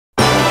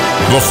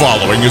The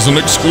following is an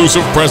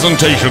exclusive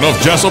presentation of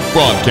Jesup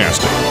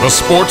Broadcasting, the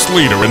sports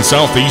leader in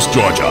Southeast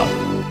Georgia.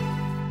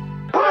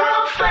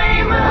 World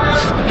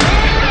famous.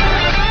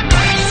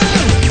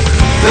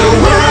 The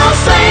world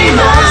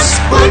famous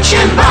Butch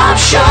and Bob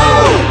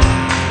Show.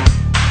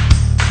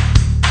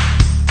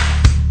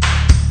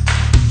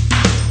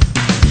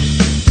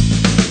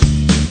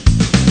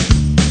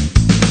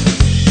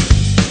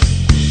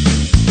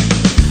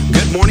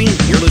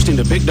 You're listening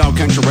to Big Dog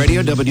Country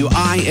Radio,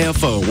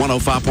 WIFO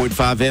 105.5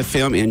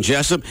 FM in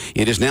Jesup.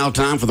 It is now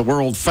time for the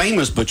world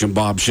famous Butch and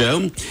Bob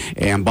Show.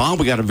 And Bob,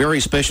 we got a very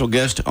special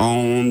guest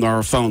on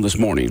our phone this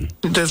morning.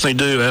 Definitely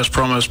do. As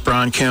promised,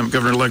 Brian Kemp,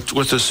 Governor-elect,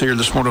 with us here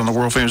this morning on the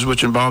world famous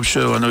Butch and Bob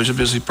Show. I know he's a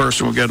busy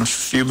person. We've got a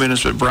few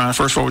minutes, but Brian,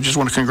 first of all, we just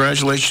want to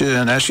congratulate you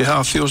and ask you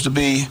how it feels to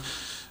be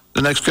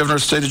the next governor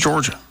of the state of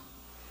Georgia.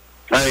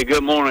 Hey,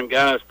 good morning,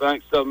 guys.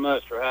 Thanks so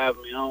much for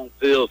having me on.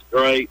 Feels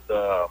great.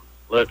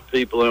 Let the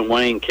people in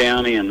Wayne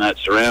County and that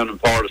surrounding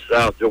part of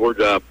South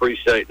Georgia, I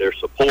appreciate their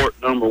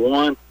support, number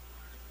one.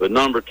 But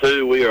number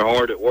two, we are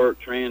hard at work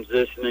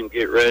transitioning,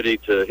 get ready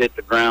to hit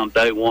the ground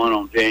day one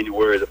on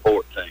January the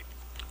 14th.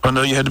 I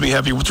know you had to be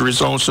happy with the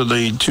results of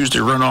the Tuesday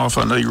runoff.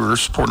 I know you were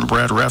supporting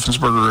Brad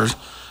Raffensperger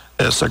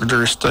as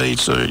Secretary of State,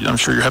 so I'm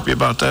sure you're happy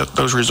about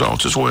those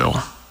results as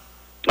well.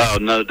 Oh,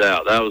 no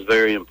doubt. That was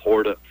very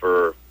important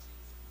for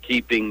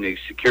keeping the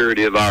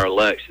security of our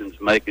elections,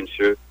 making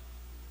sure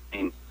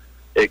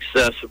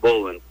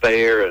accessible and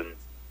fair. And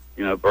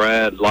you know,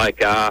 Brad,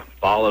 like I,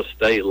 follow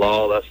state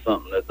law. That's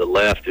something that the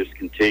left just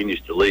continues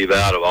to leave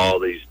out of all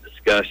these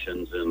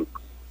discussions and,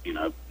 you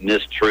know,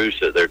 mistruths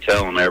that they're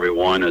telling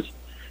everyone. Is,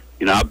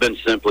 you know, I've been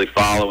simply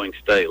following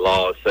state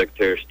law as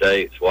Secretary of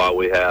State. It's why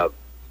we have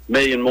a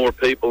million more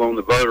people on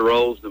the voter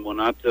rolls than when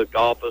I took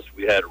office.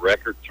 We had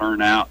record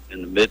turnout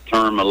in the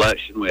midterm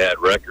election. We had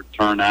record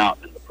turnout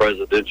in the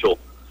presidential.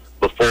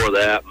 Before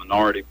that,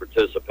 minority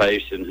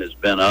participation has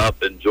been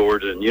up in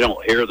Georgia, and you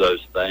don't hear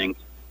those things.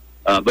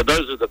 But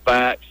those are the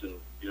facts, and,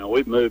 you know,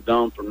 we've moved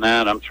on from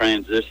that. I'm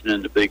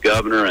transitioning to be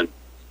governor, and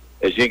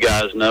as you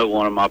guys know,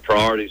 one of my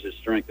priorities is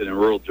strengthening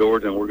rural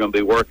Georgia, and we're going to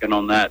be working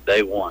on that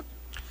day one.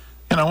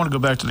 And I want to go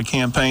back to the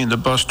campaign. The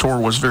bus tour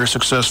was very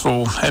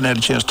successful. I hadn't had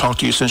a chance to talk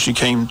to you since you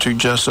came to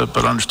Jesup,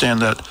 but I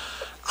understand that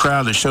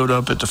crowd that showed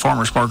up at the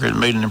farmers market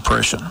made an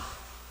impression.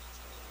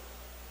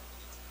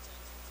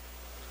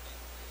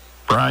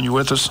 Brian, you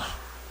with us?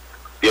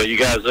 Yeah, you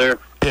guys there?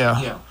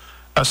 Yeah.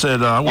 I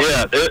said,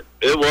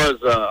 it was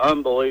an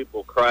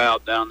unbelievable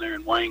crowd down there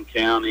in Wayne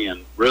County,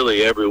 and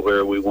really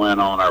everywhere we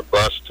went on our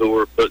bus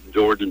tour. Putting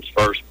Georgians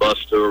First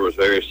bus tour was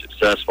very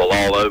successful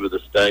all over the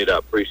state. I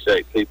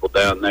appreciate people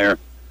down there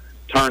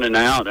turning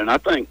out, and I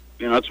think,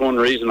 you know, that's one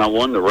reason I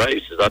won the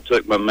race is I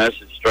took my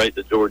message straight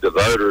to Georgia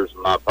voters,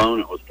 and my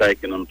opponent was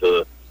taking them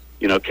to,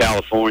 you know,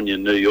 California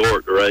and New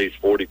York to raise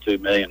 $42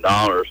 million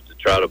to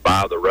try to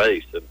buy the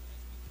race. And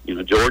you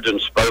know,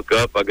 Georgians spoke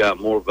up. I got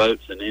more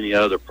votes than any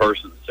other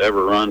person that's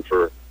ever run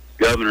for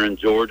governor in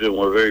Georgia, and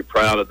we're very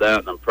proud of that,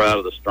 and I'm proud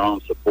of the strong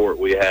support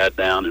we had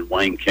down in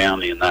Wayne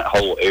County and that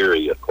whole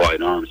area,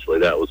 quite honestly.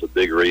 That was a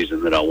big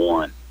reason that I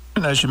won.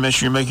 And as you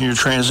mentioned, you're making your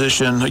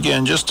transition.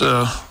 Again, just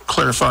to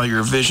clarify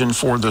your vision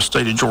for the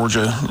state of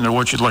Georgia, you know,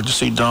 what you'd like to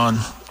see done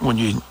when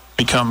you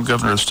become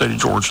governor of the state of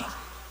Georgia.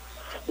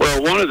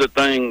 Well, one of the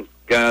things,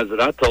 guys,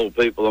 that I told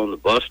people on the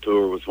bus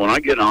tour was when I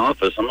get in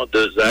office, I'm going to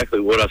do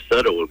exactly what I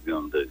said I was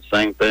going to do.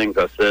 Same things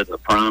I said in the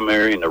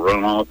primary and the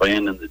runoff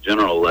and in the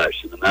general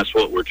election, and that's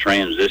what we're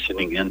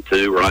transitioning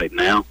into right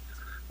now.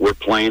 We're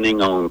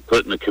planning on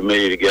putting a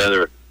committee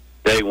together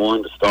day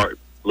one to start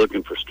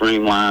looking for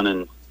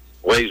streamlining,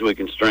 ways we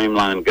can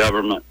streamline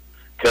government,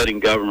 cutting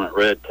government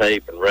red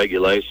tape and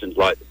regulations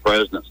like the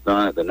president's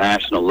done at the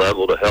national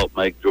level to help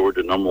make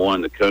Georgia number one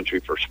in the country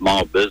for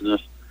small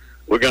business.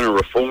 We're going to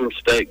reform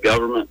state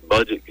government,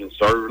 budget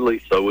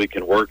conservatively, so we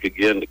can work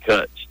again to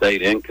cut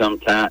state income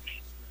tax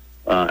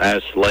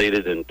as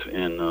slated in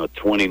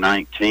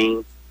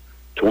 2019,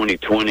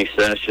 2020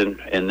 session.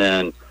 And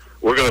then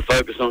we're going to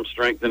focus on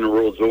strengthening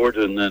rural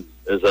Georgia. And then,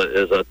 as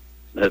I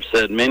have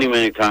said many,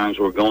 many times,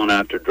 we're going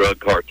after drug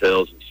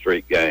cartels and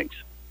street gangs.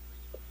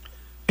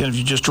 And if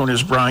you just joined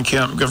us, Brian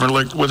Kemp,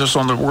 Governor-elect, with us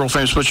on the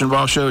world-famous Butch and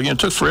Bob Show. You know, it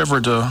took forever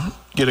to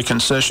get a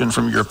concession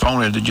from your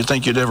opponent. Did you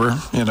think you'd ever,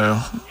 you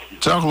know,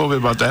 talk a little bit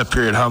about that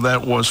period, how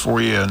that was for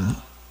you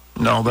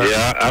and all that?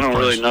 Yeah, I don't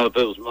really know if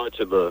it was much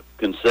of a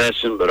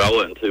concession, but I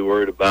wasn't too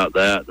worried about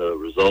that. The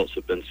results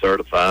have been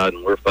certified,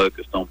 and we're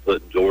focused on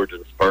putting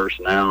Georgians first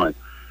now and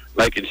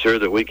making sure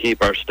that we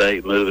keep our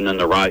state moving in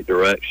the right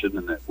direction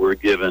and that we're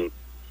giving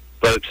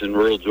folks in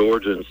rural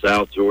Georgia and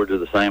South Georgia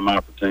the same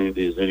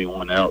opportunity as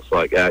anyone else,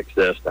 like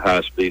access to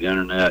high-speed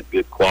internet,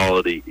 good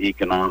quality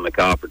economic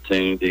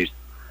opportunities.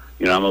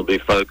 You know, I'm going to be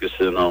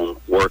focusing on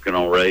working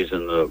on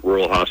raising the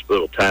rural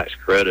hospital tax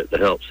credit to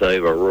help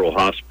save our rural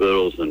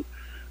hospitals and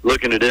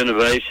looking at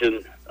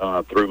innovation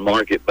through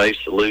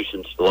market-based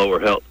solutions to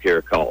lower health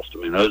care costs.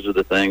 I mean, those are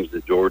the things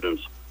that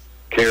Georgians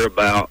care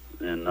about,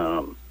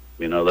 and,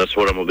 you know, that's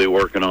what I'm going to be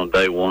working on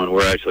day one.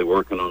 We're actually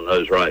working on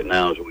those right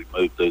now as we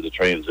move through the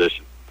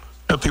transition.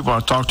 People I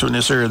talked to in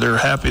this area, they're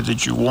happy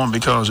that you won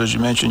because, as you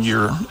mentioned,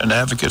 you're an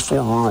advocate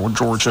for rural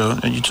Georgia,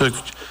 and you took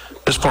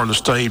this part of the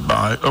state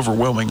by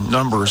overwhelming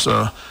numbers.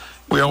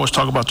 We always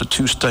talk about the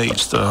two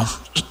states, the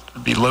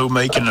below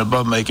Macon and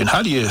above Macon.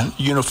 How do you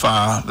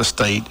unify the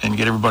state and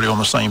get everybody on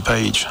the same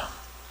page?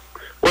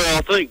 Well,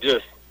 I think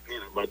just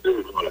by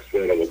doing what I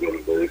said I was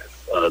going to do.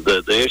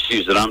 The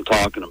issues that I'm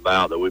talking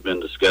about that we've been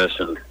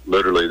discussing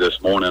literally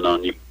this morning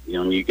on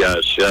you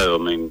guys' show,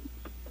 I mean,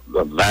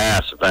 the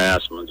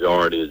vast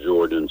majority of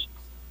Georgians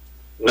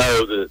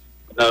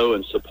know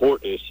and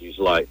support issues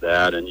like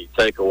that, and you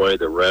take away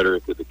the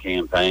rhetoric of the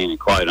campaign and,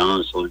 quite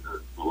honestly,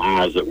 the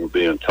lies that were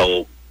being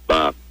told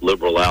by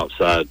liberal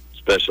outside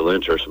special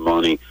interest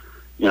money.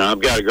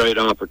 I've got a great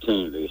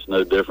opportunity. It's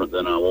no different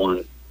than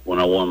when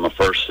I won my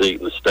first seat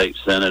in the state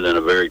Senate in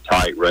a very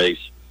tight race.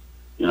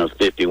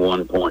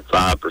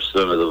 51.5%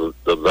 of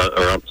the vote,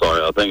 or I'm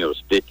sorry, I think it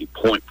was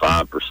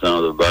 50.5%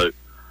 of the vote.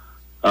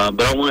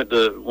 But I went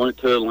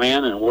to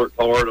Atlanta and worked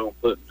hard on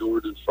putting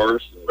Georgians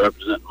first and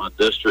representing my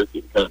district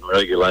and cutting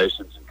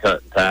regulations and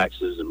cutting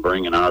taxes and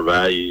bringing our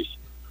values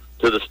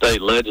to the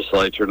state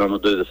legislature. And I'm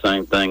going to do the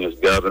same thing as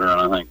governor,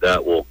 and I think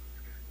that will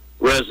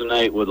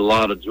resonate with a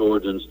lot of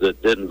Georgians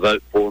that didn't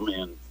vote for me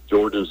and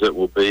Georgians that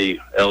will be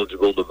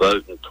eligible to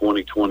vote in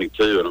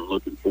 2022. And I'm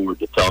looking forward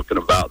to talking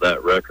about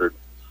that record,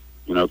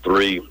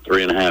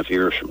 3.5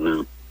 years from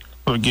now.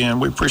 Again,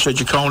 we appreciate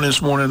you calling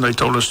this morning. They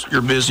told us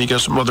you're busy, you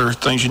got some other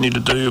things you need to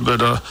do.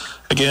 But,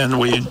 again,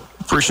 we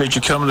appreciate you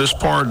coming this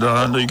part.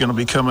 I know you're going to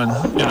be coming,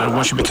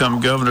 once you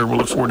become governor, we'll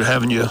look forward to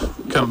having you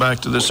come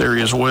back to this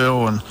area as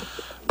well. And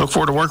look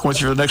forward to working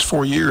with you for the next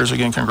 4 years.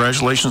 Again,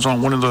 congratulations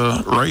on winning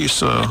the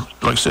race. Like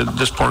I said,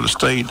 this part of the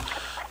state,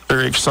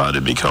 very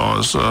excited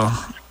because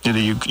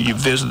you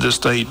visited this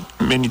state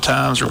many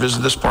times, or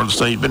visited this part of the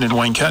state. Been in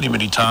Wayne County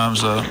many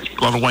times. A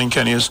lot of Wayne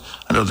County is,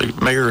 I know the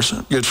mayor's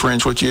good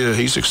friends with you.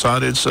 He's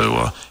excited,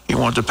 so he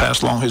wanted to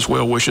pass along his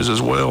well wishes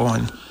as well.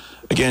 And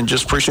again,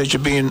 just appreciate you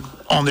being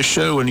on this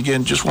show. And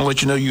again, just want to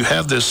let you know you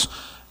have this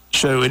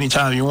show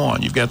anytime you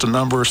want. You've got the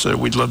number, so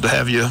we'd love to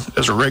have you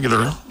as a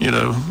regular,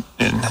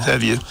 and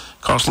have you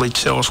constantly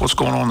tell us what's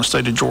going on in the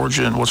state of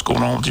Georgia and what's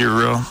going on with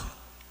your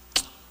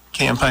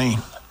campaign.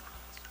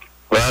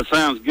 Well, that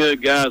sounds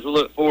good, guys. We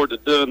look forward to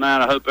doing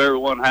that. I hope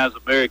everyone has a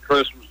Merry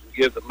Christmas and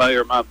give the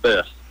mayor my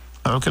best.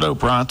 Okay,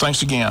 Brian.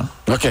 Thanks again.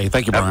 Okay,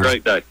 thank you, Brian. Have a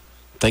great day.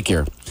 Take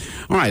care.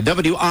 All right,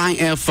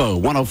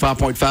 WIFO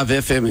 105.5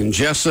 FM in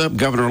Jesup.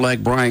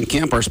 Governor-elect Brian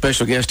Kemp, our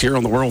special guest here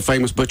on the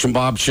world-famous Butch and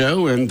Bob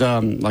Show.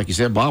 And like you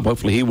said, Bob,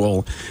 hopefully he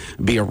will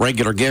be a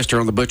regular guest here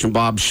on the Butch and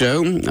Bob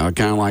Show,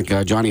 kind of like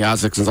Johnny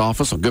Isaacson's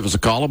office. Will give us a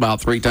call about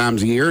 3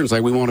 times a year and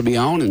say we want to be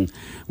on. And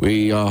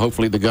we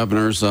hopefully the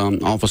governor's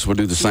office will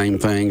do the same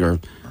thing, or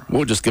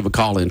we'll just give a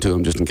call into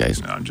him just in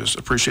case. I just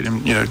appreciate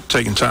him,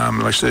 taking time.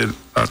 Like I said,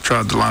 I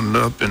tried to line it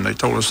up, and they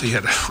told us he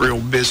had a real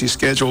busy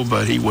schedule,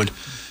 but he would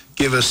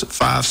give us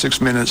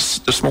 5-6 minutes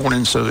this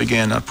morning. So,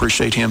 again, I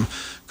appreciate him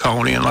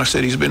calling in. Like I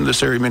said, he's been to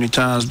this area many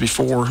times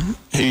before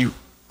he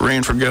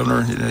ran for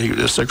governor. He was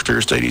the Secretary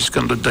of State. He's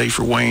come to Day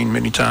for Wayne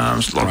many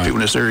times. A lot of people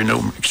in this area know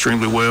him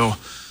extremely well.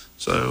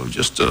 So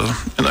just, and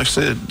like I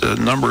said, the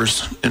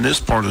numbers in this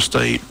part of the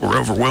state were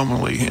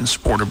overwhelmingly in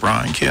support of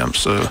Brian Kemp.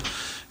 So,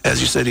 as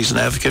you said, he's an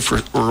advocate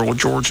for rural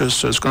Georgia.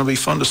 So it's going to be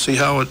fun to see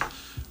how it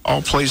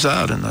all plays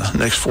out in the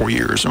next 4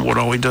 years and what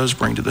all he does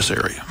bring to this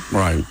area.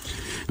 Right.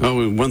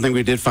 Well, one thing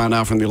we did find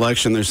out from the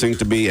election, there seems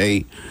to be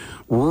a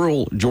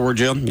rural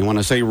Georgia. And when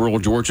I say rural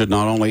Georgia,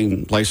 not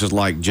only places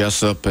like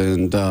Jesup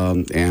and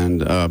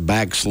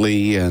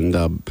Baxley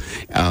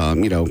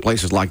and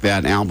places like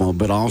that, Alma,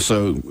 but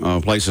also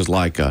places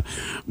like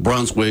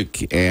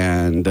Brunswick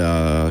and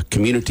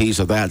communities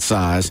of that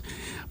size.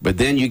 But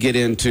then you get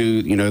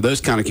into, those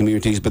kind of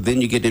communities, but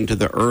then you get into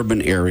the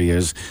urban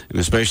areas, and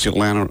especially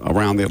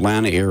around the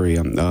Atlanta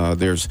area.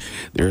 There's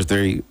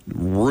the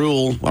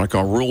rural, what I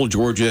call rural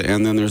Georgia,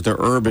 and then there's the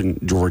urban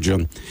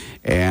Georgia.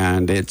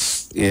 And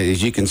it's,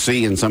 as you can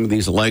see in some of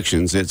these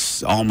elections,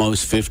 it's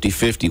almost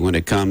 50-50 when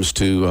it comes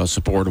to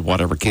support of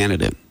whatever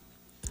candidate.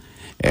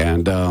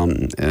 And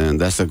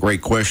that's a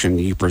great question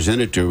you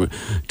presented to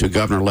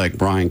Governor-elect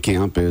Brian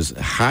Kemp, is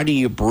how do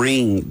you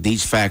bring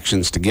these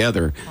factions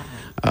together?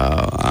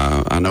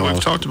 I know we've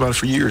talked about it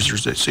for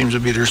years. It seems to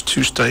be there's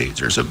 2 states.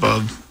 There's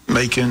above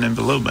Macon and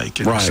below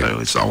Macon. Right. So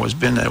it's always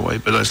been that way.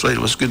 But it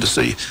was good to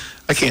see.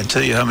 I can't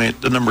tell you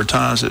the number of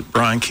times that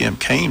Brian Kemp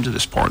came to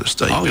this part of the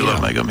state.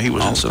 Below Macon. He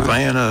was in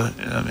Savannah,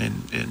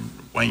 in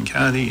Wayne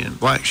County, and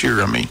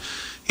Blackshear.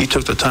 He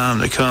took the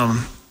time to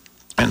come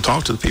and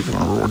talk to the people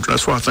in rural.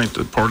 That's why I think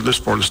this part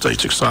of the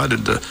state's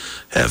excited to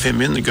have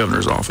him in the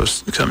governor's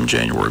office come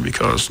January,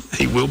 because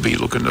he will be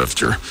looking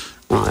after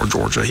rural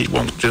Georgia. He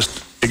won't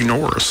just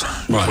ignore us,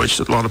 right, which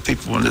a lot of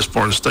people in this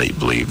part of the state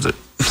believe that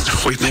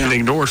we've been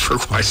ignored for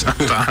quite some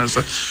time.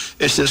 So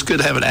it's just good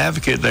to have an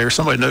advocate there.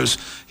 Somebody knows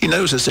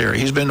this area.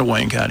 He's been to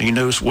Wayne County. He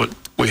knows what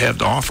we have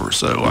to offer.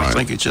 So I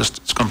think it's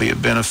going to be a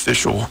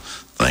beneficial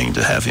thing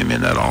to have him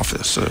in that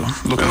office. So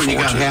looking Well, you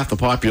forward got to half the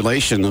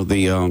population of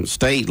the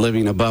state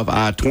living above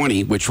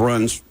I-20, which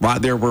runs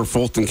right there where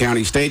Fulton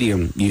County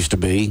Stadium used to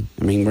be.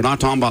 I mean, we're not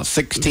talking about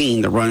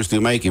 16 that runs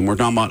through Macon. We're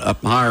talking about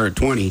up higher at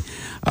 20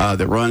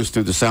 that runs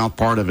through the south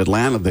part of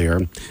Atlanta there,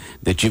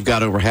 that you've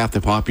got over half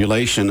the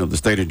population of the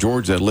state of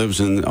Georgia that lives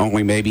in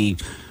only maybe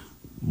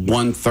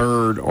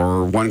 1/3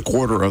 or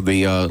 1/4 of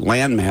the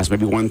land mass,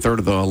 maybe 1/3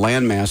 of the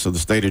land mass of the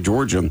state of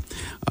Georgia.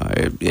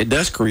 It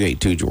does create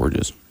two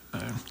Georgias.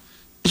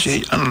 I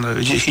don't know.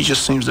 He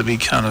just seems to be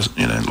kind of,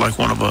 like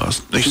one of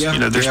us.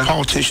 There's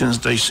politicians,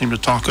 they seem to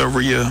talk over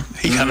you.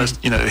 He kind of,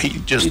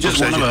 he just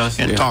looks at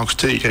you and talks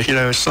to you.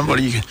 It's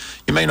somebody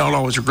you may not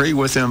always agree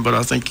with him, but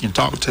I think you can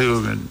talk to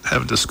him and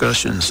have a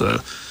discussion. So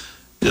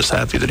just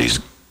happy that he's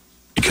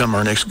become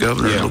our next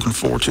governor. Yeah. Looking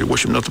forward to it.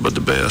 Wish him nothing but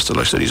the best. Like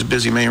I said, he's a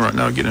busy man right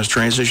now getting his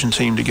transition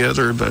team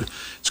together, but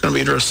it's going to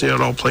be interesting to see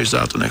how it all plays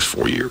out the next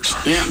 4 years.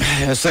 Yeah,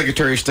 as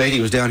Secretary of State,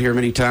 he was down here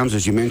many times,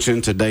 as you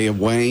mentioned, to Day of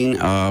Wayne,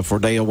 for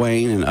Day of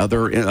Wayne and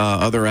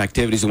other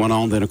activities that went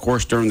on. Then, of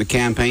course, during the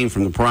campaign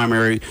from the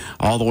primary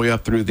all the way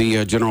up through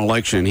the general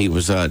election, he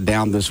was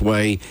down this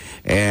way.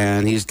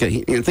 And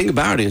the thing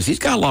about it is he's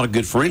got a lot of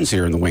good friends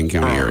here in the Wayne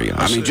County area.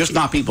 I mean, just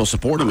not people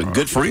support him, but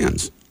good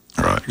friends.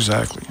 Right,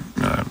 exactly.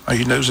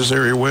 He knows this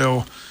area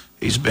well.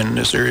 He's been in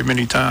this area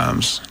many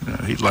times.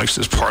 He likes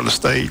this part of the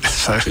state.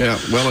 So. Yeah.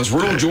 Well, as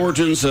rural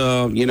Georgians,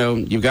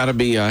 you've got to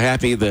be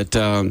happy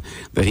that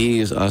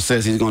he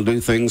says he's going to do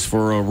things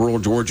for rural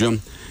Georgia,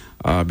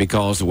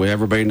 because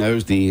everybody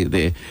knows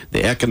the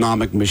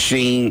economic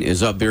machine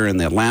is up there in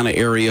the Atlanta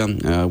area.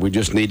 We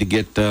just need to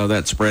get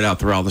that spread out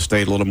throughout the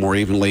state a little more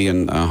evenly,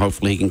 and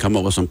hopefully he can come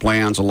up with some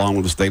plans along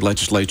with the state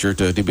legislature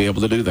to be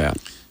able to do that.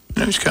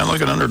 He's kind of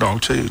like an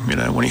underdog, too.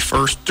 When he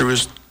first threw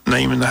his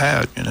name in the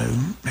hat,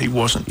 he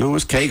wasn't. No, it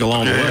was Cagle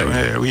all the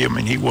way.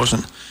 Yeah, he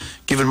wasn't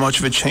given much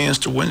of a chance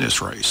to win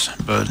this race.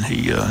 But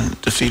he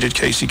defeated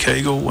Casey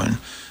Cagle and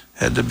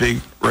had the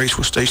big race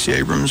with Stacey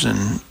Abrams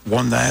and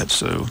won that.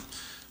 So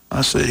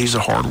I said he's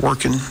a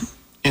hard-working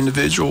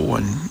individual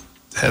and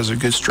has a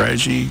good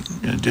strategy,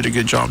 did a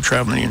good job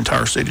traveling the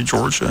entire state of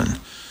Georgia and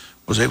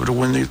was able to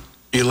win the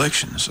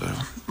election. So,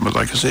 but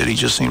like I said, he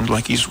just seems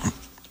like he's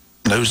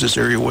knows this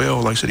area well.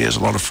 Like I said, he has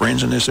a lot of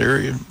friends in this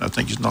area. I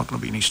think he's not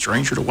going to be any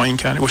stranger to Wayne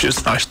County, which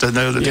is nice to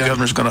know that the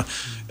governor's going to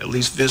at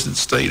least visit the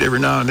state every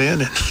now and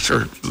then,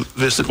 or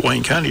visit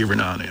Wayne County every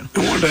now and then.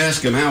 I wanted to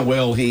ask him how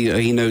well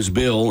he knows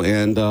Bill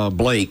and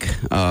Blake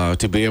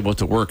to be able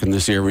to work in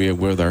this area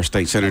with our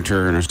state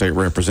senator and our state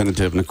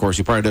representative. And, of course,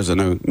 he probably doesn't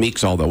know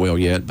Meeks all that well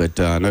yet, but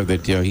I know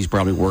that he's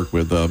probably worked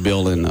with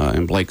Bill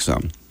and Blake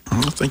some.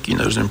 I think he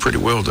knows them pretty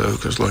well, though,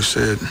 because, like I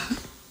said,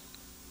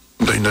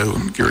 they know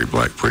Gary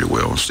Black pretty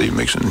well, and Steve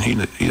Mixon, he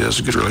has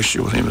a good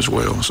relationship with him as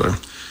well. So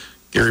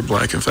Gary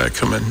Black, in fact,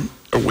 coming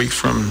a week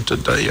from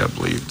today, I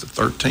believe, the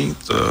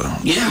 13th.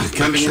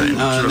 Coming in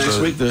next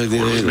week,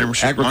 the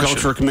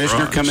Agriculture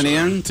Commissioner coming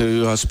in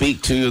to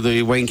speak to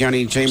the Wayne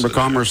County Chamber of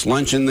Commerce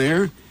luncheon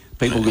there.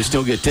 People can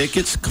still get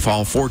tickets.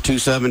 Call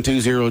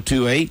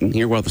 427-2028 and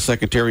hear what the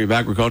Secretary of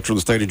Agriculture of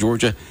the state of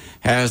Georgia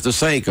has to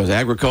say, because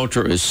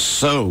agriculture is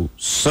so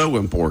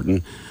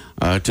important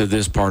to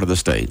this part of the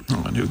state.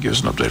 And he'll give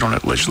us an update on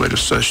that legislative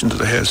session that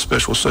they had,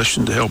 special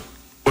session to help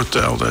with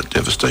all that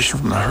devastation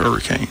from the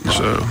hurricane. Right.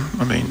 So,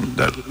 I mean,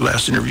 that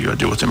last interview I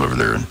did with him over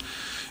there in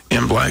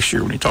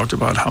Blackshear, when he talked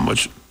about how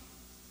much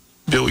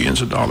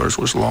billions of dollars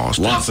was lost.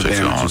 Lots of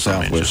damage in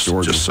Southwest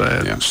Georgia. Just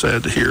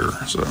sad to hear.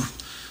 So,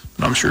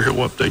 but I'm sure he'll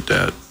update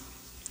that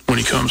when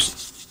he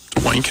comes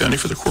to Wayne County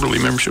for the quarterly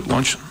membership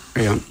luncheon.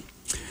 Yeah.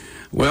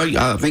 Well,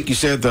 I think you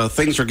said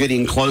things are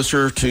getting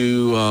closer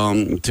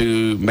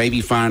to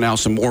maybe find out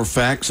some more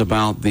facts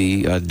about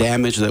the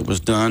damage that was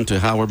done to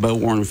Howard Bo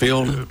Warren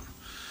Field.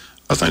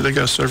 I think they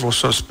got several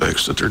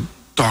suspects that they're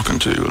talking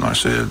to, and I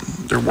said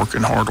they're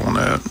working hard on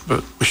that,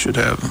 but we should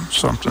have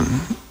something,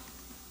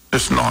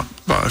 if not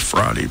by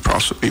Friday,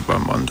 possibly by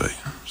Monday.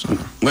 So.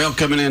 Well,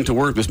 coming into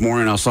work this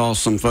morning, I saw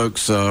some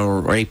folks,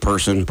 or a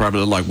person,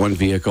 probably like one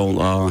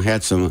vehicle,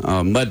 had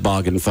some mud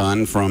bogging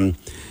fun from,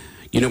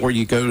 where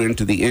you go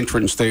into the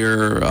entrance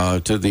there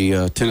to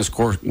the tennis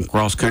court and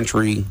cross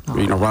country,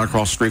 right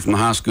across the street from the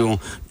high school,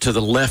 to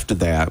the left of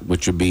that,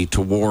 which would be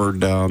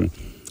toward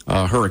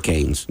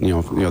Hurricanes,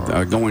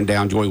 going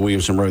down Joy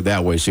Williamson Road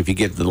that way. So if you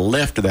get to the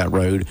left of that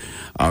road,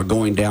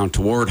 going down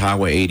toward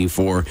Highway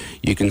 84,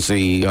 you can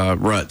see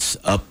ruts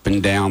up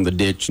and down the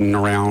ditch and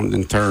around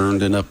and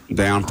turned and up and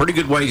down. Pretty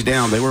good ways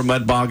down. They were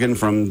mud bogging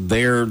from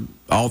there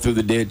all through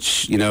the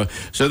ditch,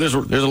 So there's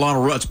a lot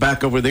of ruts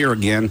back over there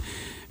again,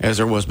 as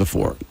there was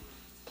before.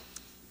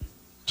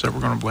 So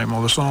we're going to blame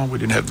all this on? We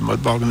didn't have the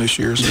mud bogging this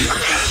year. So.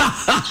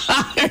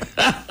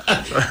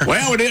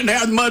 Well, we didn't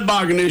have the mud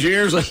bogging this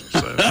year. So.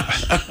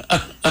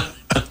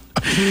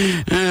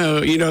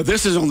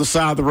 This is on the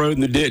side of the road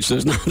in the ditch, so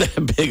it's not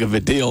that big of a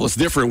deal. It's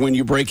different when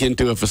you break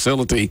into a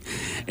facility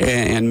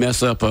and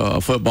mess up a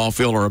football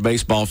field or a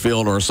baseball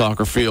field or a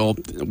soccer field.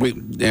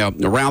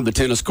 Around the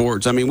tennis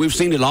courts. I mean, we've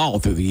seen it all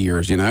through the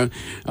years,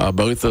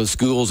 both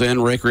schools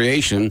and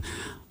recreation.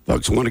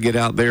 folks want to get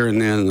out there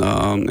and then,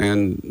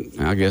 and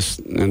I guess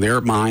in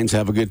their minds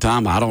have a good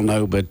time. I don't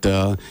know, but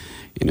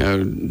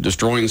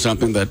destroying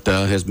something that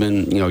has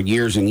been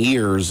years and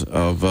years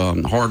of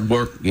hard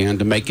work and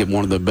to make it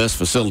one of the best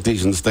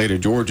facilities in the state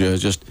of Georgia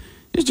is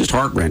just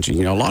heart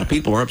wrenching. A lot of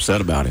people are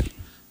upset about it.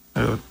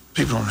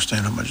 People don't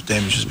understand how much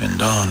damage has been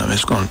done. I mean,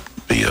 it's going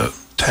to be a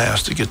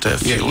task to get that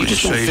field in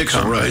shape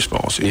come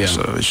baseball season. Yeah.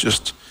 So it's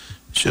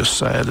just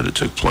sad that it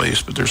took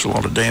place, but there's a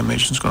lot of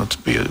damage. It's going to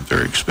be a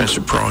very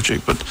expensive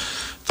project. But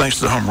thanks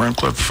to the Home Run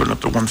Club for putting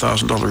up the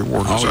 $1,000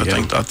 reward.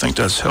 I think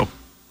that's helped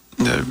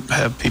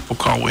have people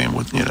call in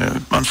with,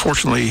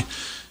 unfortunately,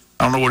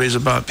 I don't know what it is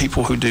about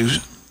people who do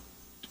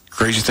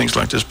crazy things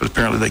like this, but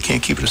apparently they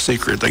can't keep it a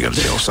secret. They got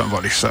to tell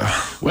somebody. So,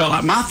 well,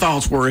 my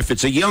thoughts were if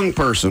it's a young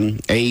person,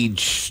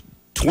 age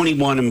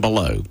 21 and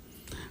below,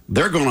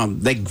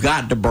 they've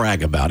got to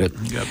brag about it,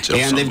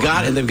 and they've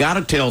got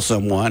to tell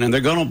someone, and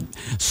they're going to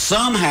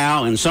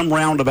somehow, in some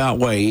roundabout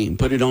way,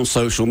 put it on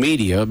social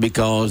media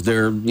because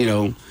they're,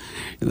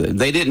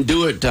 they didn't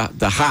do it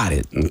to hide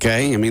it.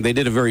 Okay, I mean they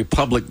did a very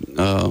public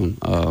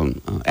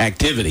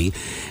activity,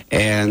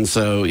 and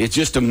so it's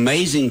just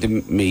amazing to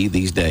me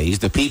these days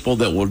the people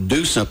that will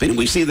do something. And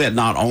we see that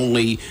not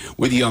only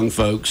with young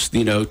folks,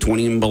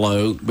 20 and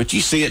below, but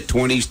you see it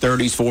 20s,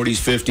 30s,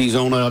 40s,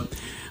 50s on up.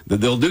 That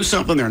they'll do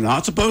something they're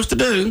not supposed to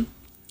do,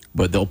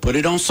 but they'll put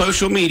it on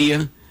social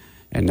media,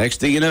 and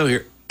next thing you know,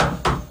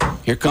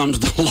 here comes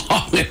the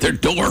law at their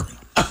door.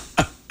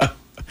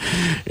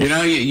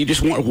 You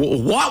just want,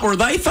 what were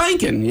they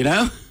thinking,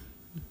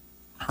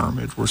 Herm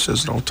Edwards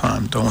says it all the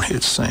time, don't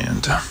hit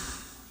sand.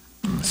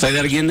 Say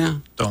that again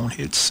now? Don't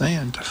hit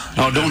sand.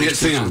 Oh, don't hit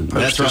sand.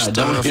 That's right.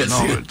 Don't hit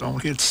sand.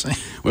 Don't hit sand.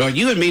 Well,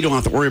 you and me don't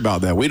have to worry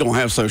about that. We don't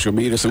have social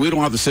media, so we don't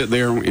have to sit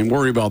there and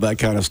worry about that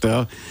kind of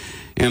stuff.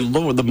 And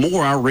Lord, the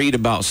more I read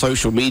about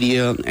social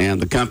media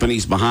and the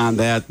companies behind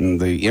that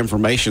and the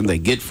information they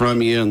get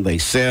from you and they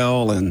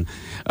sell and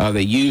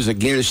they use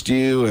against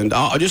you and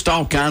just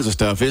all kinds of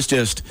stuff, it's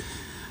just,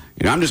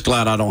 I'm just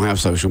glad I don't have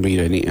social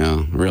media,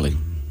 really.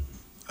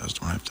 I just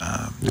don't have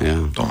time.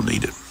 Yeah. Don't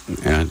need it.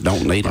 Yeah,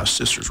 don't need it. My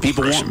sisters were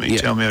pressing me,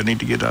 tell me I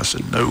need to get it. I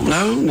said, no.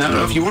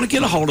 No. If you want to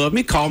get a hold of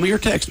me, call me or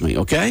text me,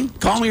 okay?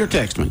 Call me or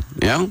text me,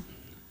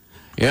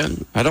 Yeah,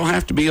 I don't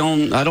have to be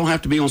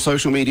on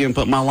social media and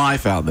put my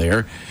life out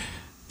there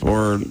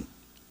for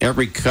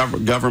every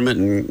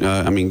government.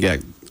 And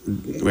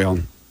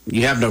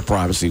you have no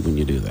privacy when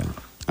you do that.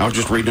 I was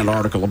just reading an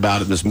article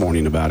about it this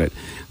morning about it,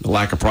 the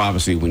lack of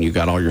privacy when you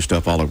got all your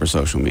stuff all over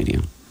social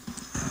media.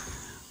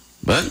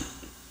 But,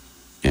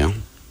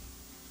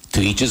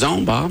 to each his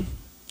own, Bob.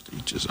 To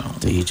each his own.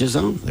 To each his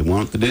own. They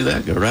want to do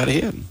that, go right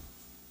ahead.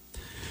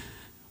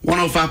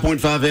 105.5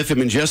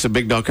 FM in Jesup,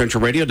 Big Dog Country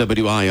Radio,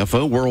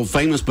 WIFO,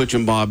 world-famous Butch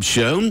and Bob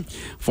Show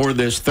for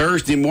this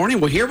Thursday morning.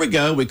 Well, here we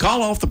go. We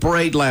call off the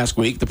parade last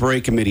week. The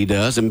parade committee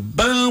does. And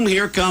boom,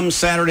 here comes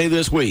Saturday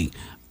this week.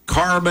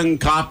 Carbon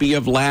copy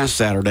of last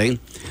Saturday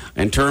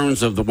in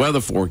terms of the weather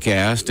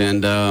forecast.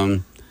 And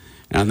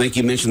I think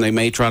you mentioned they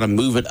may try to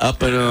move it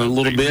up a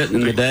little bit in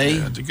the day.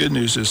 Yeah, the good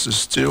news is it's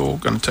still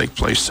going to take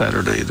place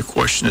Saturday. The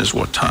question is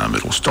what time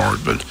it'll start,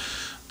 but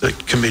the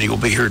committee will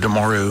be here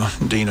tomorrow.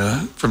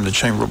 Dina from the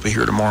chamber will be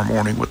here tomorrow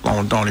morning along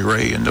with Donnie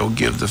Ray, and they'll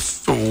give the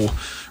full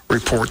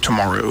report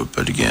tomorrow.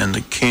 But again,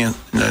 they can't.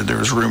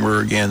 There's rumor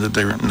again that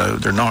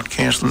they're not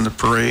canceling the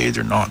parade.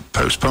 They're not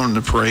postponing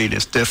the parade.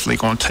 It's definitely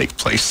going to take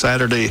place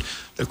Saturday.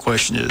 The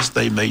question is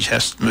they may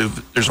have to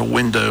move. There's a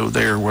window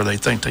there where they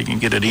think they can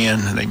get it in,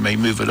 and they may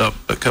move it up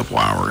a couple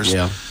hours.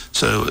 Yeah.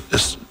 So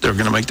they're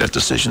going to make that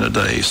decision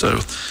today. So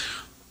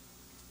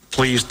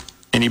please.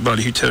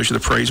 Anybody who tells you the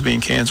parade's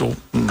being canceled,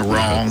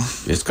 wrong.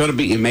 It's going to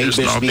be. It's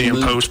not being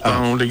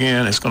postponed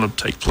again. It's going to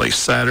take place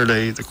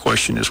Saturday. The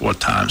question is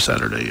what time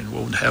Saturday, and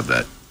we'll have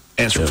that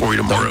answer for you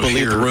tomorrow. Don't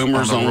believe the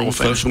rumors on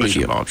social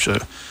media. Bob Show.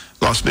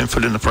 Lots have been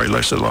put in the parade. Like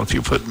I said, a lot of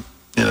people put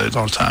a lot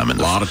of time in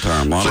the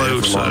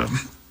flow. So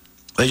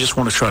they just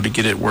want to try to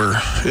get it where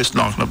it's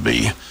not going to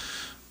be.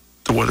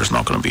 The weather's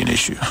not going to be an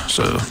issue.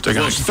 So they're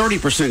going to. It's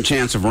 30%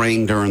 chance of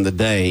rain during the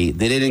day.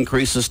 Then it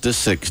increases to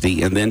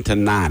 60 and then to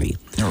 90.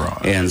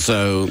 Right. And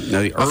so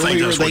the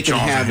earlier they can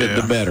have it,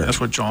 the better. That's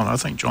what I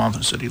think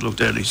Jonathan said. He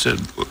looked at it. He said,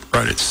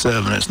 right at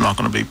 7, it's not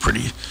going to be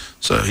pretty.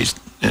 So he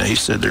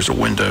said there's a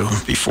window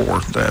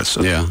before that.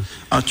 So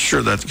I'm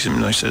sure that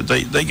they said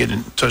they get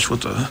in touch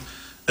with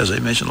as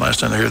they mentioned last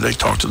time they were here, they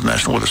talked to the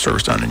National Weather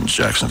Service down in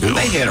Jacksonville.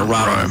 They had it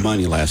right on the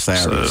money last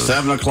Saturday.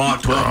 7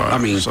 o'clock,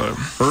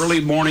 12. Early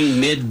morning,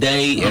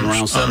 midday, and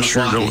around 7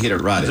 o'clock, they hit it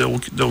right.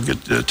 They'll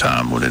get the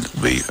time when it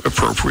will be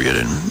appropriate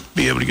and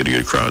be able to get a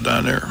good crowd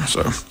down there.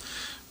 So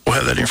we'll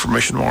have that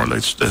information tomorrow.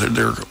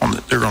 They're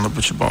on the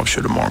Butch and Bob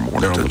Show tomorrow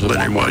morning to let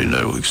everybody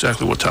know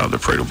exactly what time the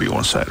parade will be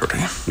on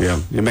Saturday.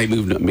 Yeah, it may be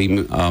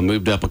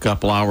moved up a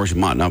couple hours. You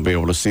might not be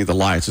able to see the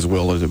lights as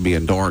well as it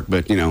being dark,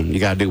 but you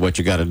got to do what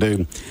you got to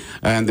do.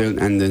 And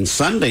then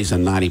Sunday's a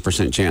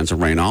 90% chance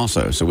of rain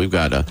also. So we've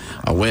got a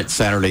wet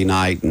Saturday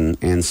night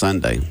and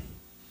Sunday.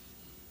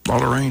 A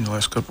lot of rain the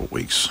last couple of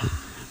weeks.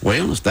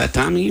 Well, it's that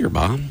time of year,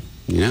 Bob.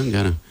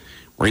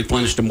 We're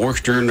replenish the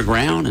moisture in the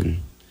ground and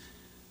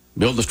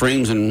build the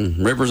streams and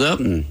rivers up,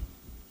 and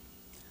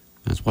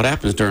that's what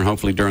happens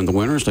hopefully during the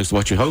winters. That's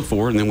what you hope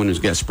for, and then when it's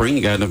got spring,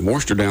 you got enough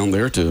moisture down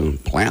there to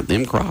plant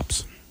them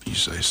crops. You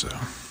say so.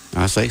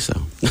 I say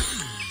so.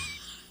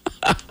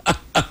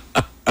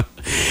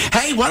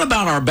 Hey, what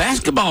about our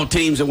basketball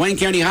teams at Wayne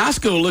County High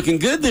School? Looking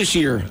good this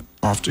year.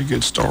 Off to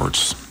good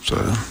starts. So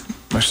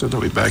I said they'll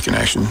be back in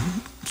action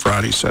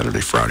Friday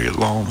at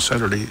Long,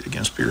 Saturday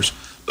against Pierce.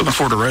 Looking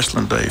forward to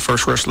wrestling day.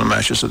 First wrestling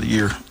matches of the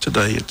year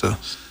today at the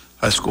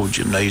high school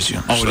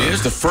gymnasium. Oh, so, it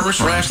is the first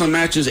wrestling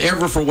matches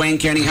ever for Wayne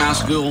County High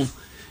School.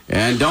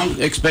 And don't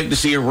expect to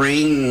see a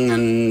ring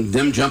and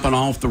them jumping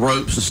off the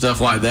ropes and stuff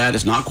like that.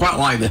 It's not quite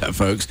like that,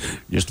 folks.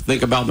 Just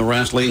think about the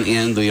wrestling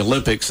in the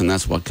Olympics, and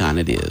that's what kind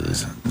it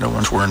is. No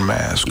one's wearing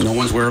masks. No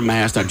one's wearing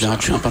masks. They're not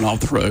jumping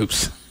off the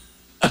ropes.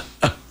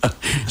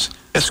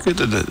 It's good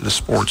that the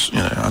sports,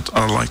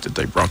 I like that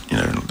they brought,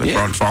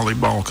 brought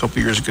volleyball a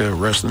couple years ago.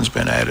 Wrestling's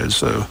been added,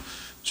 so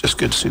it's just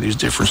good to see these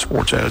different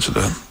sports added to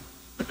the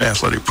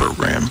athletic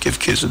program. Give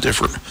kids a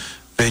different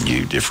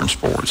venue, different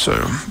sports. So,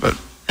 but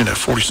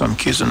 40-some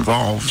kids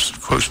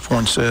involved. Coach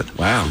Poinsett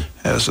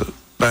has a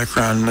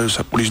background, knows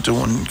what he's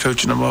doing,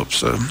 coaching them up.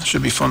 So it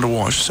should be fun to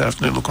watch this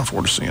afternoon. Looking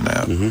forward to seeing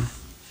that. Mm-hmm.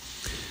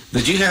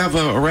 Did you have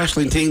a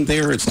wrestling team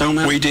there at Stone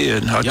Mountain? We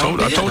did. I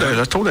told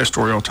that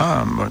story all the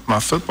time. But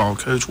my football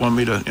coach wanted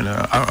me to,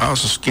 I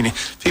was a skinny.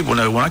 People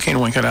know when I came to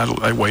Wayne County,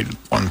 I weighed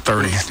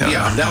 130.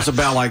 Yeah, that was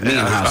about like me in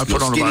high school. I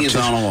put on skinny as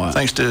on a lot.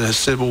 Thanks to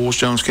Sybil Wolf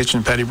Jones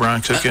Kitchen, Patty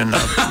Brown cooking.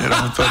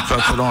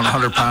 I put on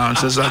 100 pounds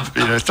since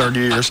 30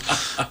 years.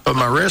 But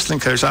my wrestling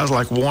coach, I was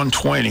like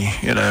 120,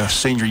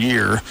 senior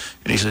year,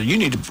 and he said, "You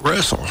need to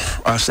wrestle."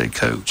 I said,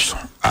 "Coach,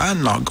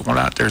 I'm not going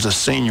out there as a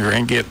senior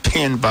and get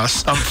pinned by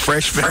some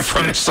freshman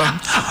from some."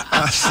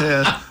 I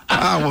said,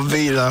 "I will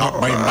be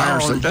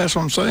embarrassing." That's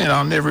what I'm saying.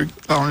 I'll never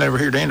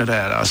hear the end of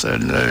that. I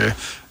said, "No,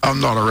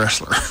 I'm not a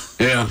wrestler."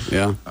 Yeah.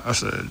 I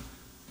said,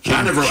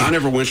 I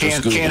never went to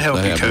school. Can't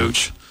help you,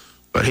 Coach.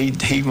 But he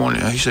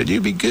said,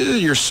 "You'd be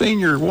good. You're a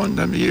senior.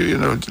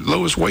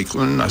 Lowest weight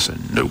limit." I said,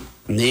 "Nope."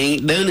 He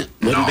ain't doing it.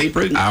 Wouldn't be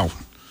prudent. Ow.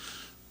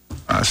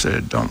 I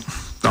said, "Don't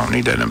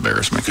need that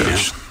embarrassment,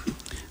 Coach." Yeah.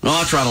 Well,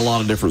 I tried a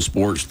lot of different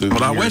sports through the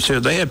years. I went to,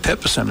 they had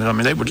Pepsi in it. I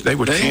mean, they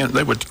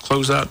would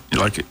close out,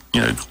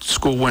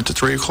 school went to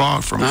 3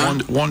 o'clock from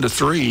 1 to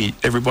 3.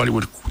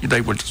 They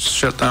would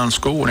shut down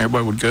school and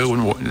everybody would go,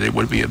 and it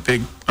would be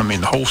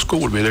the whole school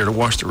would be there to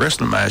watch the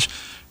wrestling match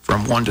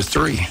from 1 to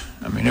 3.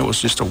 I mean, it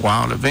was just a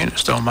wild event at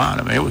Stone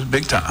Mountain. I mean, it was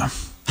big time.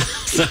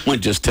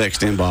 Someone just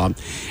texted in, Bob.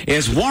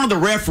 As one of the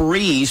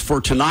referees for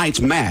tonight's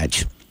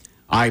match,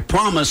 I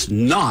promise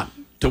not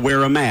to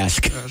wear a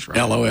mask. That's right.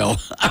 LOL.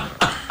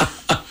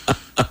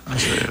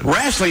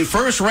 Wrestling,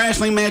 first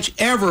wrestling match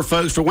ever,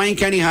 folks, for Wayne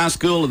County High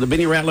School at the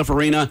Benny Ratliff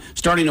Arena,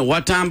 starting at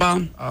what time,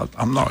 Bob?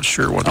 I'm not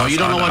sure what time. Oh, you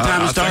don't know what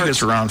time it starts? I think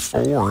it's around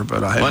 4,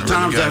 but I haven't. What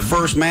time's that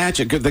first match?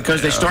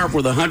 Because they start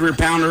with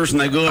 100-pounders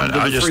and they go up to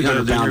the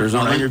 300-pounders.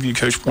 On the interview,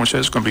 Coach Poinsett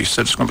it's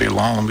going to be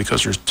long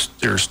because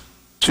there's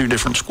 2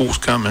 different schools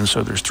coming,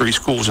 so there's 3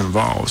 schools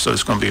involved, so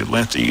it's going to be a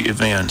lengthy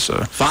event. So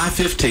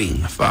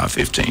 5:15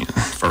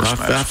 first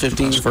match.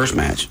 5:15 first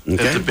match.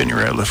 Okay. At the Benny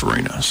Ratliff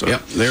Arena. So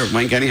yep, there at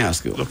Wayne County High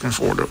School. Looking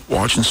forward to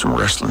watching some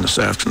wrestling this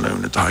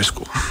afternoon at the high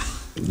school.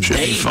 Should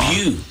be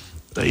fun.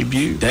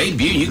 Debut.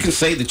 You can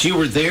say that you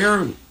were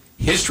there.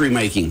 History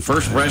making.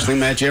 First wrestling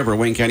match ever at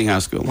Wayne County High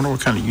School. I wonder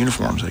what kind of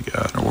uniforms they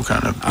got, or what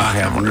kind of. I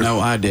have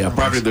no idea.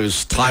 Probably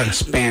those tight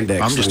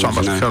spandex. I'm just talking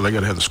about the color. They got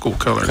to have the school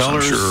colors.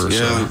 I'm sure.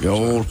 Yeah, so,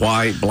 gold,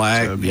 white,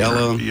 black,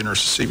 yellow. Be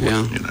interested to see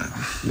what,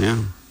 Yeah.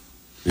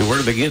 And where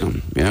do they get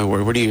them? Yeah,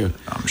 where do you?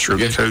 I'm sure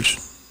the coach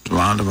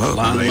lined them up.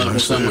 Lined them up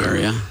somewhere.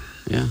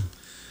 Yeah.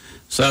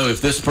 So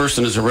if this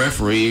person is a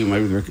referee,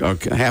 maybe they're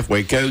a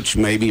halfway coach,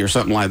 maybe, or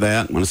something like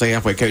that. When I say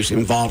halfway coach,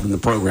 involved in the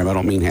program, I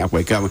don't mean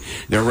halfway coach.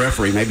 They're a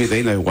referee. Maybe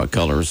they know what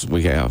colors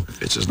we have.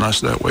 It's as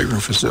nice as that weight room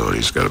facility.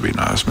 It's got to be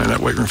nice, man. That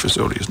weight room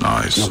facility is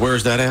nice. Now,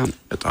 where's that at?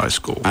 At the high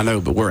school. I know,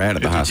 but we're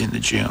at the high school. In the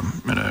gym.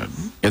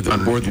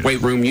 Where the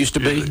weight room used to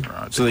be?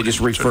 Right. So they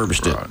just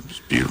refurbished it. It's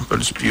beautiful,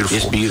 but it's beautiful.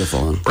 It's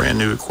beautiful. Huh? Brand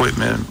new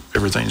equipment.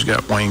 Everything's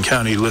got Wayne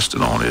County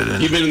listed on it.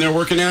 And you been in there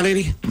working out,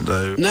 Eddie?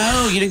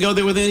 No, you didn't go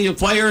there with any of the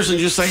players and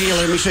just say, "Hey,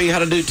 let me show you how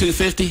to do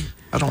 250."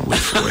 I don't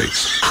lift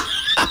weights.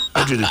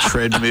 I do the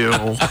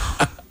treadmill.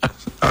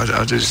 I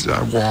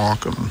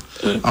walk.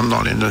 I'm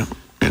not into,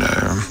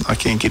 I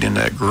can't get in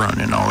that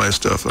grunt and all that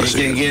stuff. You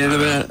can't get into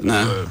that?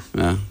 No.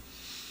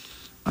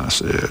 I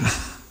said.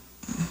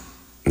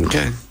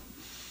 Okay.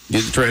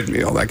 Did the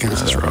treadmill, that kind of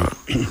stuff.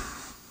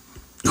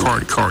 That's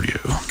right. Cardio.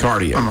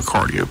 I'm a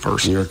cardio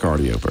person. You're a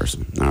cardio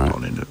person. All right.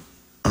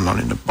 I'm not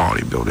into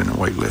bodybuilding and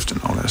weightlifting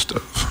and all that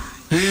stuff.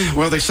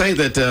 Well, they say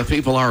that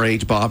people our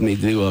age, Bob,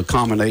 need to do a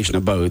combination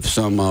of both.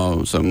 Some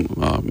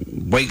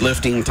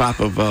weightlifting type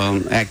of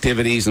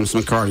activities and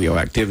some cardio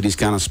activities,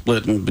 kind of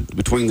split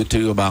between the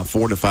two about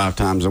 4 to 5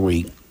 times a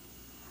week.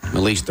 At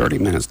least 30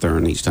 minutes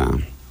during each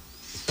time.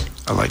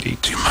 I like to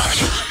eat too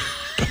much.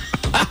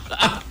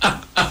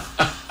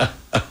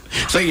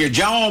 So your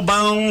jaw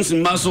bones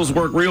and muscles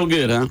work real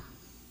good, huh?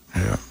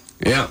 Yeah.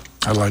 Yeah.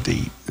 I like to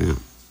eat. Yeah.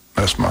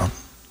 That's my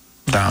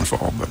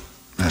downfall, but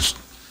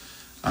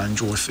I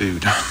enjoy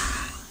food.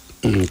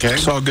 Okay. I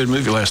saw a good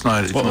movie last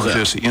night. What was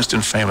that? The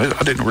Instant Family.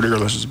 I didn't really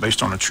realize it's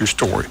based on a true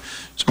story.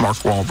 It's Mark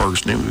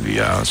Wahlberg's new movie.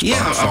 It's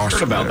Yeah, I've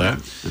heard about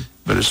that.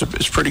 But it's a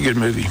pretty good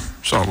movie.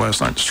 Saw it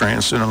last night at the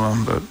Strand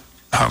Cinema, but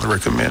highly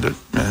recommend it.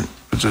 And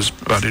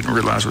I didn't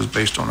realize it was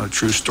based on a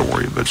true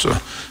story, but it's an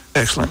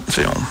excellent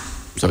film.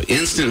 So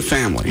Instant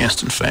Family.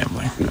 Instant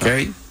Family.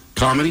 Okay.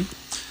 Comedy?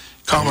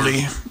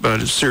 Comedy,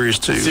 but it's serious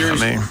too.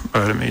 Serious?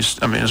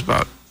 It's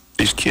about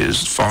these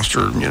kids,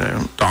 foster,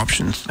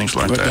 adoptions, things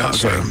like that.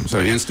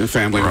 So Instant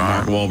Family with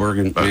Mark Wahlberg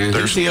and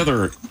there's the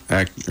other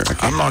actor.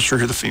 I'm not sure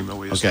who the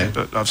female is, Okay.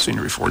 but I've seen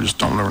her before. Just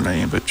don't know her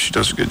name, but she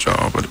does a good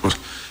job. But it was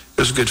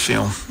a good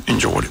film.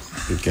 Enjoyed it.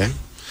 Okay.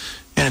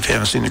 And if you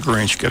haven't seen The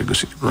Grinch, you got to go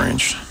see The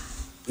Grinch.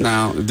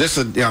 Now this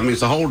is,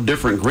 it's a whole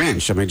different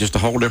Grinch. Just a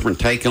whole different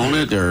take on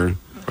it, or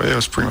Well,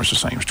 it's pretty much the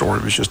same story,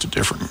 but it's just a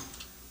different.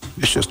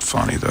 It's just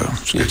funny though.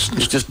 It's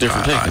just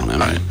different take on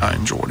it. I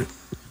enjoyed it.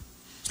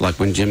 It's like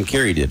when Jim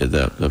Carrey did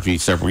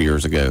it several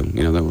years ago.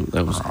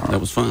 That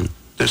was fun.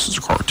 This is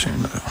a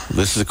cartoon though.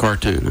 This is a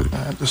cartoon.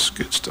 Huh? This is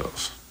good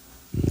stuff.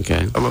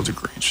 Okay. I love The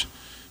Grinch.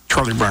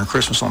 Charlie Brown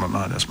Christmas on the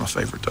Night. That's my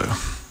favorite though.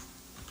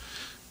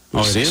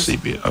 Oh, it is?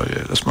 CBS. Oh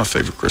yeah, that's my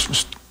favorite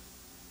Christmas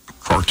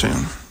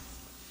cartoon.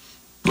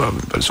 Love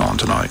it, but it's on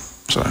tonight.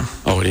 So.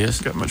 Oh, it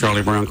is. Got my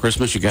Charlie Brown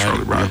Christmas. You got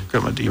Charlie it. Brown. Yeah.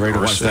 Got my DVD. You ready to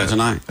watch that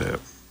tonight? Yeah.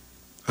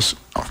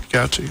 You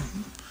got to.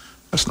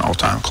 That's an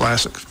all-time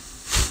classic.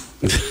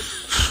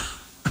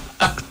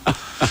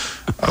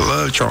 I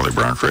love Charlie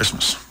Brown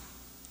Christmas.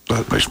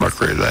 That makes my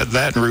career.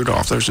 That and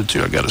Rudolph, those are the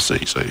two I got to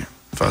see. So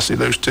if I see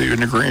those two in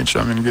The Grinch,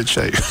 I'm in good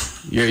shape.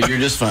 You're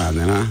just fine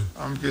then, huh?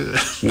 I'm good.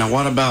 Now,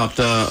 what about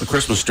A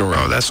Christmas Story?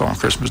 Oh, that's on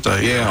Christmas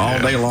Day. Yeah, all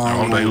day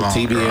long on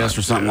TBS right.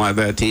 or something like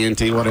that,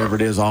 TNT, whatever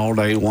it is, all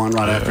day, one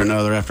right after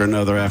another, after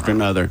another, after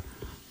another.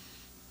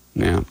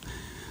 Yeah.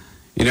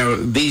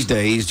 These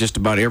days, just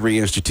about every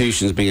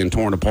institution is being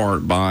torn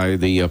apart by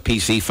the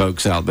PC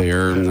folks out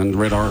there. And I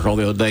read an article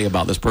the other day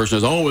about this person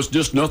says, it's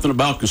just nothing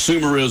about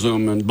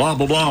consumerism and blah,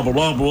 blah, blah, blah,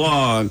 blah,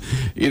 blah. And,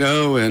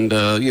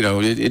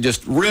 it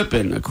just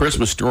ripping A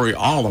Christmas Story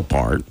all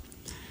apart.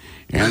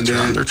 And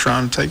they're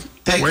trying to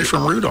take away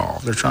from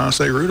Rudolph. They're trying to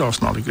say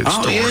Rudolph's not a good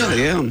story. Oh,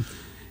 yeah.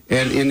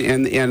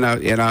 And I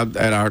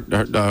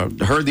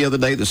heard the other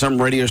day that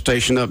some radio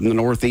station up in the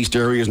Northeast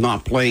area is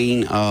not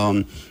playing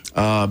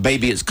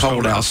Baby It's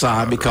Cold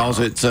Outside because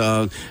it's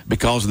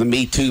because of the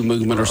Me Too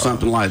movement or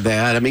something like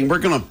that. We're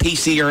going to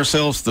PC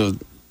ourselves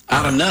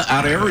out of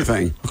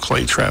everything.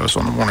 Clay Travis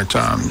on the Morning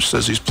Time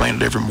says he's playing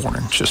it every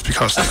morning just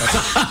because of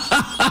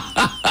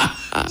that.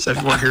 So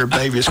if you want to hear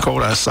Baby It's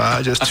Cold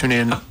Outside, just tune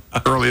in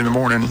early in the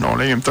morning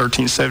on AM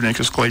 1370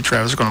 because Clay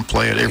Travis is going to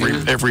play it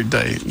every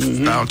day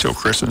now until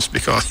Christmas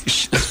because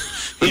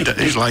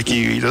he's like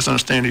you. He doesn't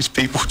understand these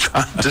people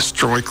trying to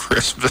destroy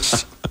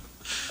Christmas.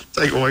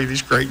 Take away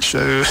these great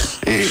shows.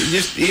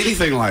 Just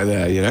anything like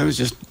that, it's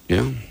just,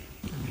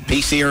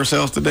 PC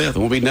ourselves to death. It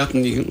won't be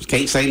nothing. You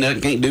can't say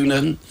nothing, can't do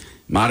nothing.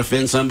 Might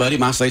offend somebody,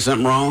 might say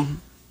something wrong.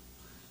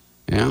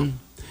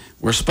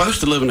 We're supposed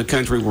to live in a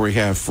country where we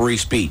have free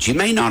speech. You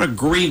may not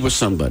agree with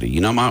somebody,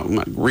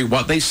 might agree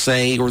what they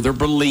say or their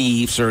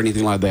beliefs or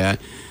anything like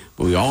that,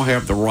 but we all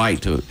have the right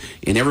to,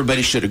 and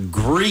everybody should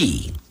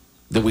agree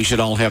that we should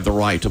all have the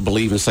right to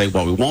believe and say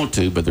what we want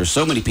to, but there's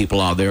so many people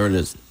out there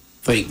that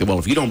think that,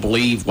 if you don't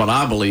believe what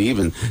I believe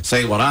and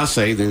say what I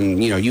say,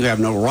 then, you have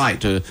no right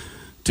to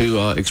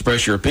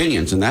express your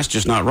opinions, and that's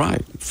just not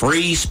right.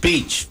 Free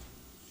speech.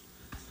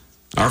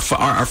 Our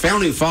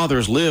founding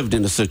fathers lived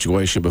in a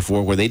situation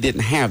before where they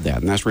didn't have that,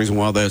 and that's the reason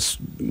why that's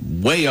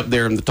way up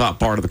there in the top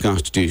part of the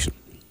Constitution.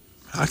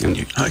 How can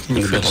you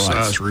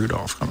criticize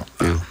Rudolph? Come on.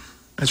 Yeah.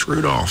 It's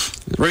Rudolph.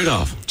 It's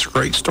Rudolph. It's a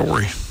great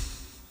story.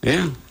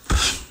 Yeah.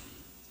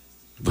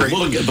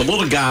 The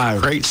little guy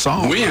great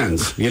song.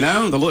 Wins,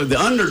 the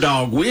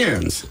underdog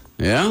wins,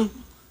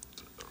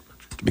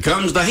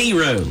 becomes the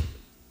hero.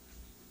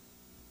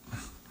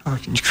 How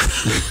can you?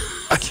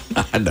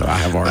 I know I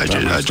have a hard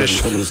time. I just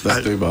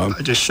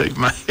shake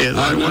my head.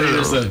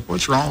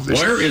 What's wrong with this?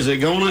 Where is it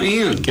going to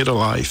end? Get a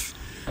life.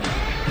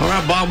 All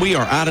right, Bob, we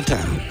are out of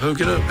time.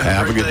 Hook it up.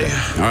 Have a good day.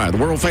 All right, the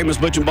world-famous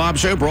Butch and Bob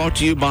Show brought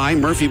to you by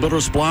Murphy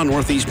Builder Supply,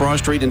 Northeast Broad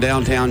Street in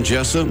downtown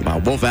Jesup, by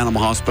Wolf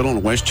Animal Hospital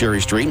on West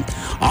Cherry Street.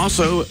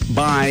 Also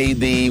by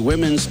the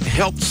Women's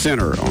Health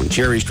Center on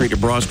Cherry Street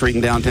at Broad Street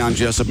in downtown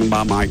Jesup, and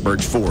by Mike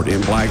Birch Ford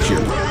in Blackshear.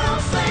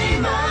 World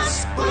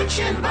famous Butch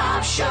and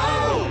Bob Show.